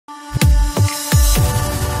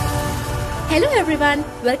Hello everyone,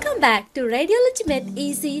 welcome back to Radiology Made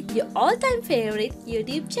Easy, your all-time favorite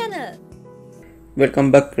YouTube channel.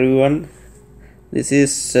 Welcome back everyone. This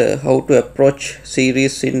is how to approach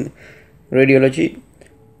series in radiology.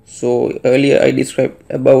 So earlier I described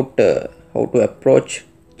about how to approach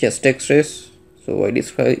chest x-rays. So I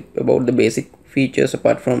described about the basic features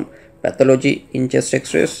apart from pathology in chest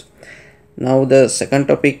x-rays. Now the second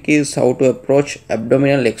topic is how to approach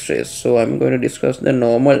abdominal x-rays. So I'm going to discuss the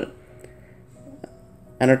normal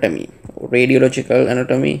anatomy, radiological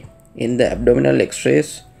anatomy in the abdominal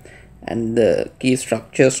x-rays and the key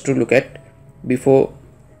structures to look at before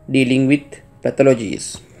dealing with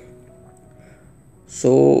pathologies.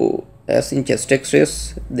 So as in chest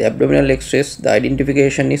x-rays, the abdominal x-rays, the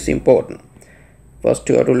identification is important. First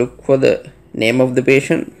you have to look for the name of the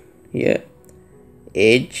patient here,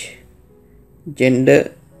 age,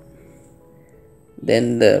 gender,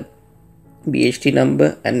 then the BHT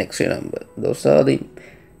number and X-ray number. Those are the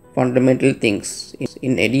fundamental things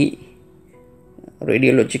in any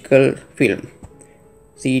radiological film,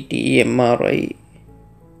 CT, MRI.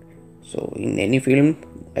 So in any film,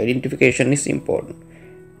 identification is important.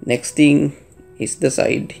 Next thing is the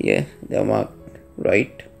side here, they are marked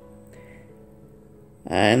right,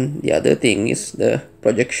 and the other thing is the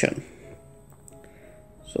projection.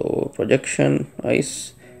 So projection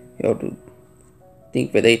is, you have to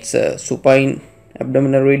think whether it's a supine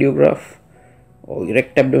abdominal radiograph or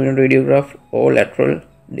erect abdominal radiograph or lateral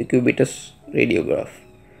decubitus radiograph.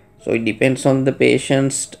 So it depends on the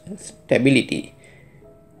patient's stability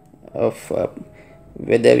of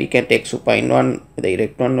whether we can take supine one, the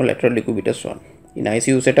erect one or lateral decubitus one. In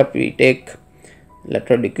ICU setup we take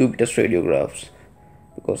lateral decubitus radiographs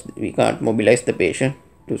because we can't mobilize the patient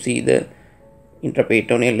to see the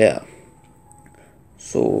intraperitoneal layer.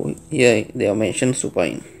 So here they are mentioned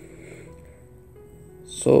supine.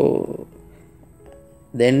 So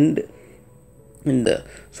then in the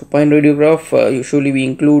supine radiograph usually we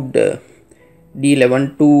include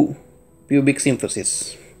D11 to pubic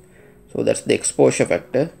symphysis. So that's the exposure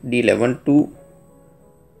factor, D11 to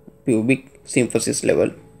pubic symphysis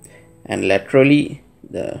level, and laterally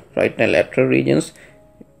the right and lateral regions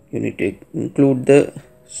you need to include the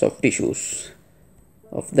soft tissues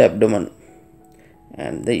of the abdomen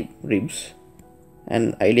and the ribs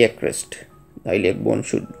and iliac crest. The iliac bone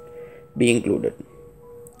should be included.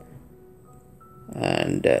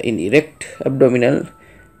 And in erect abdominal,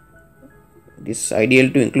 it is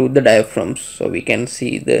ideal to include the diaphragms, so we can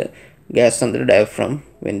see the gas under the diaphragm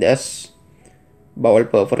when there's bowel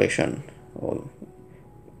perforation or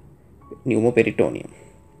pneumoperitoneum.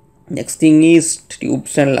 Next thing is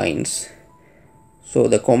tubes and lines. So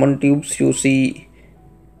the common tubes you see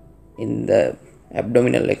in the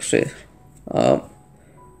abdominal x-ray,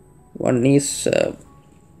 one is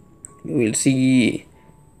you will see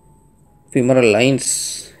femoral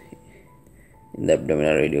lines in the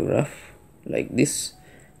abdominal radiograph like this,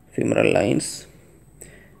 femoral lines.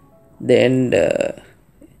 Then the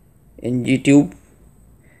NG tube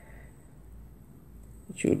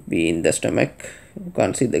should be in the stomach. You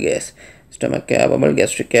can't see the gas. Stomach cavable,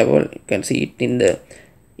 gastric cavable, you can see it in the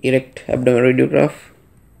erect abdominal radiograph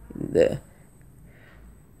in the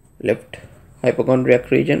left hypochondriac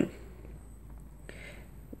region.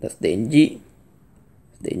 That's the NG.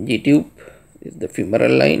 The NG tube is the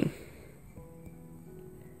femoral line.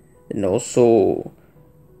 And also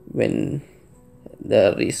when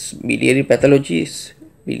there is biliary pathologies,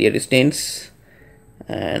 biliary stains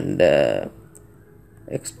and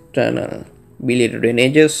external biliary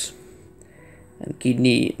drainages and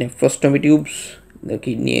kidney nephrostomy tubes, the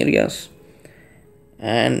kidney areas,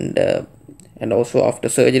 and also after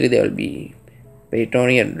surgery there will be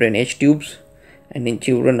peritoneal drainage tubes, and in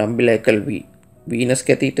children umbilical venous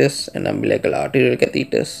catheters and umbilical arterial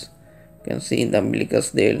catheters. You can see in the umbilicus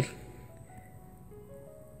they'll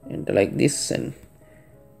enter like this and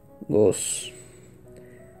goes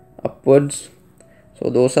upwards. So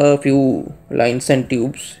those are a few lines and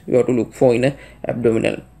tubes you have to look for in a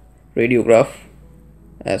abdominal radiograph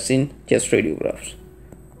as in chest radiographs.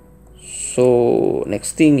 So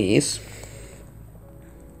next thing is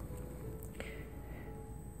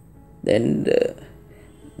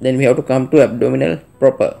then we have to come to abdominal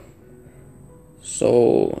proper.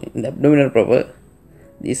 So in the abdominal proper,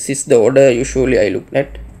 this is the order usually I look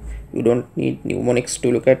at. You don't need mnemonics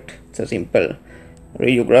to look at. It's a simple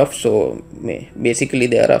radiograph. So basically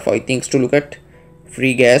there are 5 things to look at: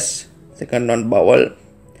 free gas, second one bowel,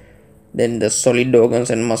 then the solid organs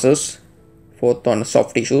and muscles, fourth one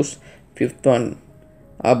soft tissues, fifth one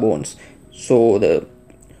are bones. So the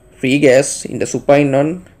free gas in the supine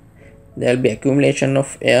one, there will be accumulation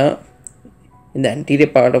of air in the anterior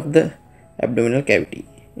part of the abdominal cavity,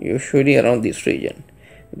 usually around this region.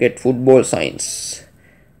 You get football signs,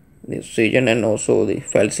 this region, and also the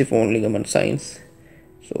falciform ligament signs.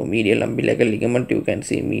 So medial umbilical ligament, you can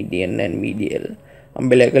see median and medial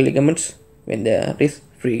umbilical ligaments when there is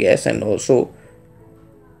free gas, and also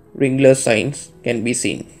Ringler signs can be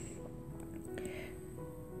seen.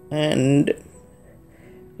 And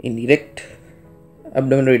in erect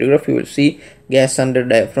abdominal radiograph, you will see gas under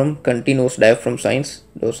diaphragm, continuous diaphragm signs.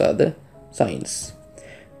 Those are the signs.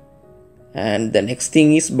 And the next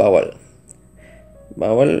thing is bowel.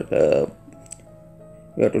 Bowel,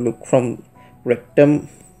 you have to look from rectum,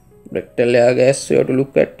 rectal air gas. You have to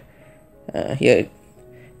look at here,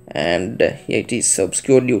 and here it is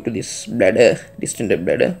obscured due to this bladder, distended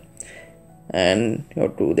bladder. And you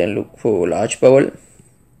have to then look for large bowel.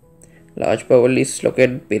 Large bowel is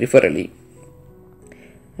located peripherally,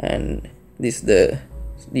 and in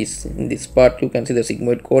this part you can see the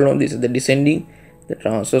sigmoid colon. This is the descending, the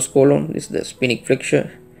transverse colon. This is the sphenic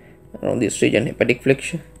flexure, around this region hepatic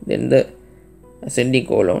flexure, then the ascending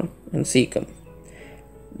colon and cecum.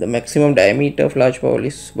 The maximum diameter of large bowel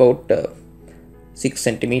is about 6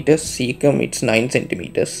 centimeters. Cecum, it's 9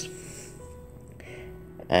 centimeters.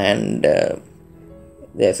 And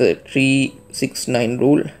there's a 3-6-9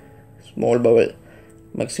 rule. Small bowel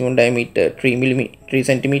maximum diameter 3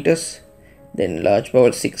 centimeters, then large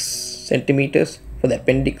bowel 6 centimeters, for the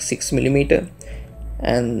appendix 6 millimeter,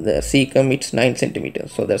 and the cecum it's 9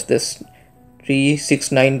 centimeters. So that's this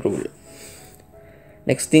 3-6-9 rule.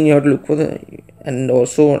 Next thing you have to look for and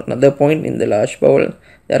also another point, in the large bowel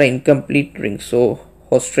there are incomplete rings, so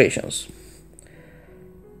hostrations.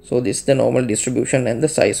 So this is the normal distribution and the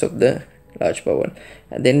size of the large bowel.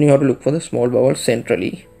 And then you have to look for the small bowel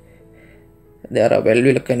centrally. There are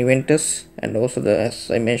valvular conniventous, and also as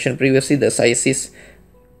I mentioned previously, the size is,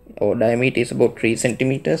 or diameter is about 3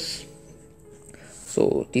 centimeters.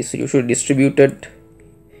 So it is usually distributed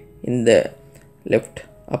in the left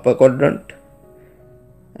upper quadrant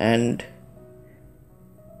and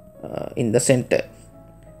in the center.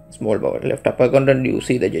 Small bowel, left upper quadrant, you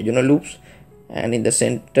see the jejunal loops, and in the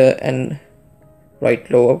center and right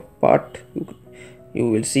lower part you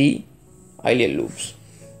will see ileal loops.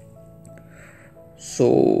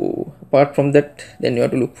 So apart from that, then you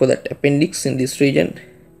have to look for that appendix in this region,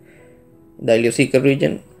 the ileocecal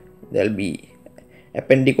region. There will be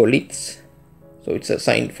appendicoliths, so it's a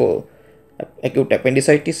sign for acute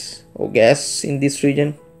appendicitis, or gas in this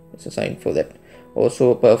region, it's a sign for that.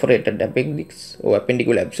 Also perforated appendix or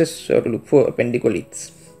appendicular abscess, so you have to look for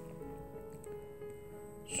appendicoliths.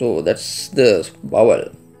 So that's the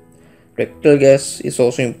bowel. Rectal gas is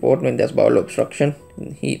also important when there's bowel obstruction.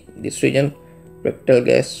 In this region, rectal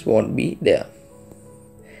gas won't be there.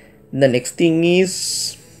 The next thing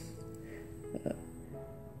is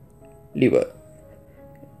liver.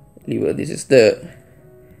 This is the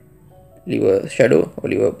liver shadow or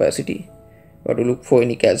liver opacity. You have to look for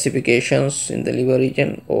any calcifications in the liver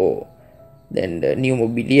region, or then the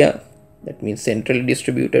pneumobilia, that means centrally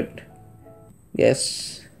distributed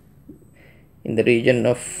gas in the region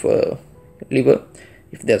of liver.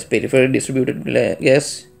 If there's peripherally distributed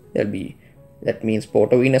gas, that means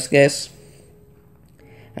portovenous gas.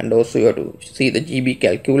 And also you have to see the GB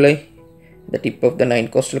calculi, the tip of the 9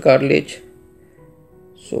 costal cartilage.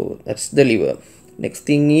 So that's the liver. Next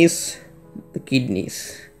thing is the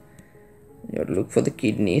kidneys. You have to look for the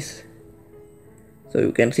kidneys. So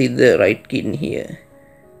you can see the right kidney here,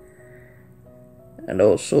 and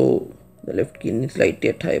also the left kidney is slightly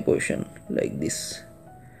at higher position like this.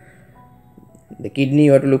 The kidney,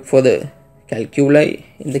 you have to look for the calculi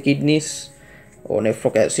in the kidneys, or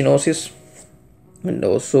nephrocalcinosis, and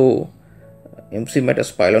also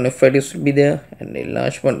emphysematous pyelonephritis will be there, and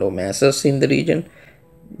enlargement or masses in the region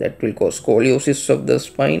that will cause scoliosis of the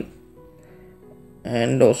spine.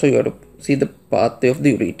 And also you have to see the pathway of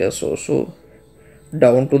the ureters also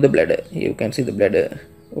down to the bladder. You can see the bladder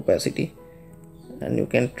opacity, and you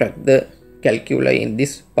can track the calculi in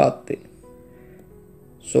this pathway.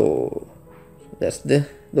 So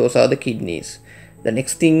those are the kidneys. The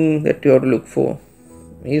next thing that you have to look for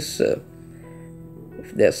is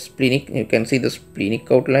if there's splenic. You can see the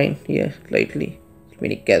splenic outline here slightly.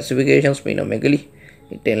 Splenic calcification, splenomegaly.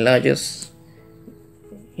 It enlarges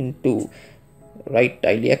into right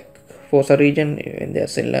iliac fossa region, and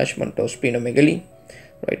there's enlargement of splenomegaly,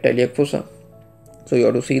 right iliac fossa. So you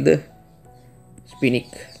have to see the splenic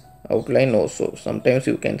outline also. Sometimes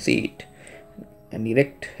you can see it. And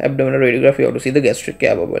erect abdominal radiograph, you have to see the gastric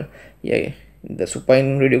air bubble. Yeah, in the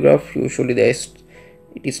supine radiograph, usually it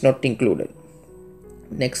is not included.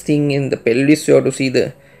 Next thing, in the pelvis, you have to see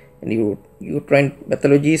the and uterine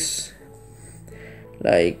pathologies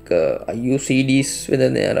like IUCDs, whether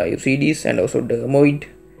they are IUCDs, and also dermoid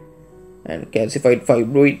and calcified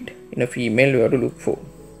fibroid. In a female, we have to look for,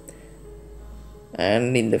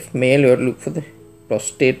 and in the male, we have to look for the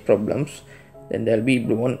prostate problems. Then there will be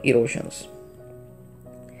bone erosions.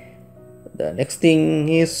 The next thing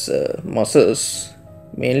is muscles.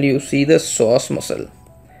 Mainly, you see the psoas muscle.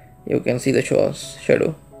 You can see the psoas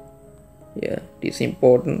shadow. Yeah, it is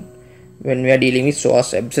important when we are dealing with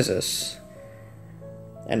psoas abscesses.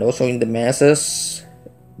 And also in the masses,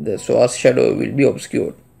 the psoas shadow will be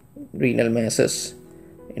obscured. Renal masses,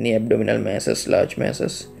 any abdominal masses, large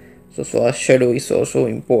masses. So psoas shadow is also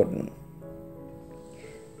important.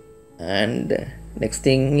 And next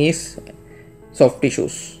thing is soft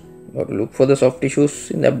tissues. You have to look for the soft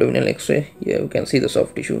tissues in the abdominal X-ray. Here you can see the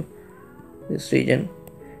soft tissue, this region.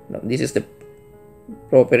 Now this is the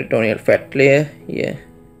properitoneal fat layer. Here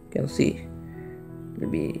you can see it will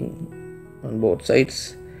be on both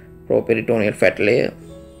sides, properitoneal fat layer.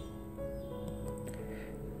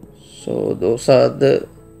 So those are the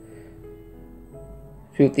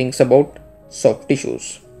few things about soft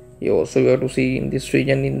tissues. You also have to see in this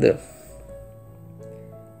region, in the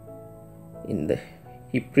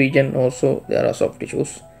hip region also there are soft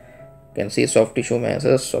tissues. You can see soft tissue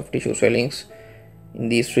masses, soft tissue swellings in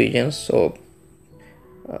these regions. So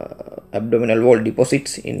abdominal wall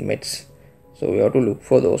deposits in METs. So we have to look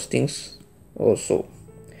for those things also.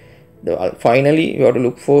 Finally, you have to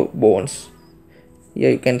look for bones. Here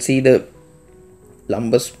you can see the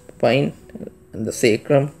lumbar spine and the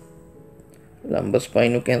sacrum. Lumbar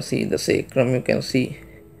spine, you can see the sacrum, you can see,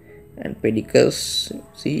 and pedicles,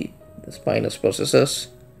 see the spinous processes.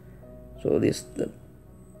 So this the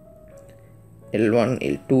L1,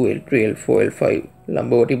 L2, L3, L4, L5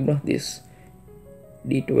 lumbar vertebra, this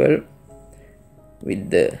D12 with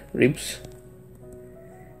the ribs,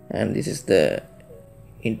 and this is the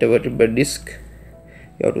intervertebral disc.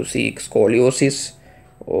 You have to see scoliosis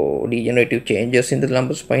or degenerative changes in the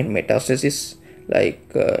lumbar spine, metastasis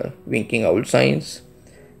like winking owl signs,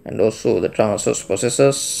 and also the transverse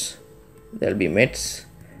processes. There will be METs,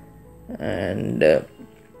 and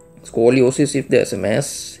scoliosis if there is a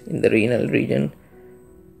mass in the renal region.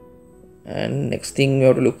 And next thing you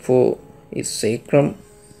have to look for is sacrum,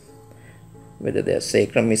 whether their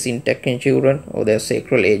sacrum is intact in children or their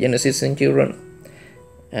sacral agenesis in children.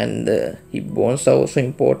 And the hip bones are also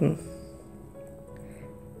important.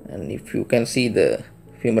 And if you can see the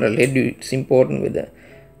femoral head, it's important with the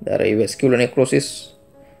vascular necrosis.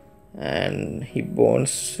 And hip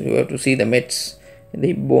bones, you have to see the METs in the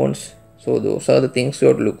hip bones. So those are the things you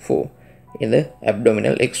have to look for in the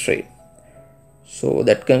abdominal X-ray. So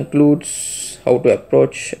that concludes how to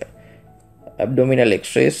approach abdominal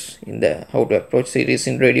X-rays in the how to approach series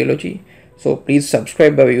in radiology. So please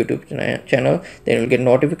subscribe our YouTube channel, then you'll get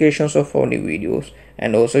notifications of our new videos,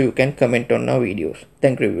 and also you can comment on our videos.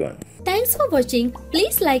 Thank you everyone. Thanks for watching.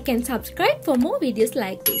 Please like and subscribe for more videos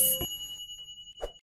like this.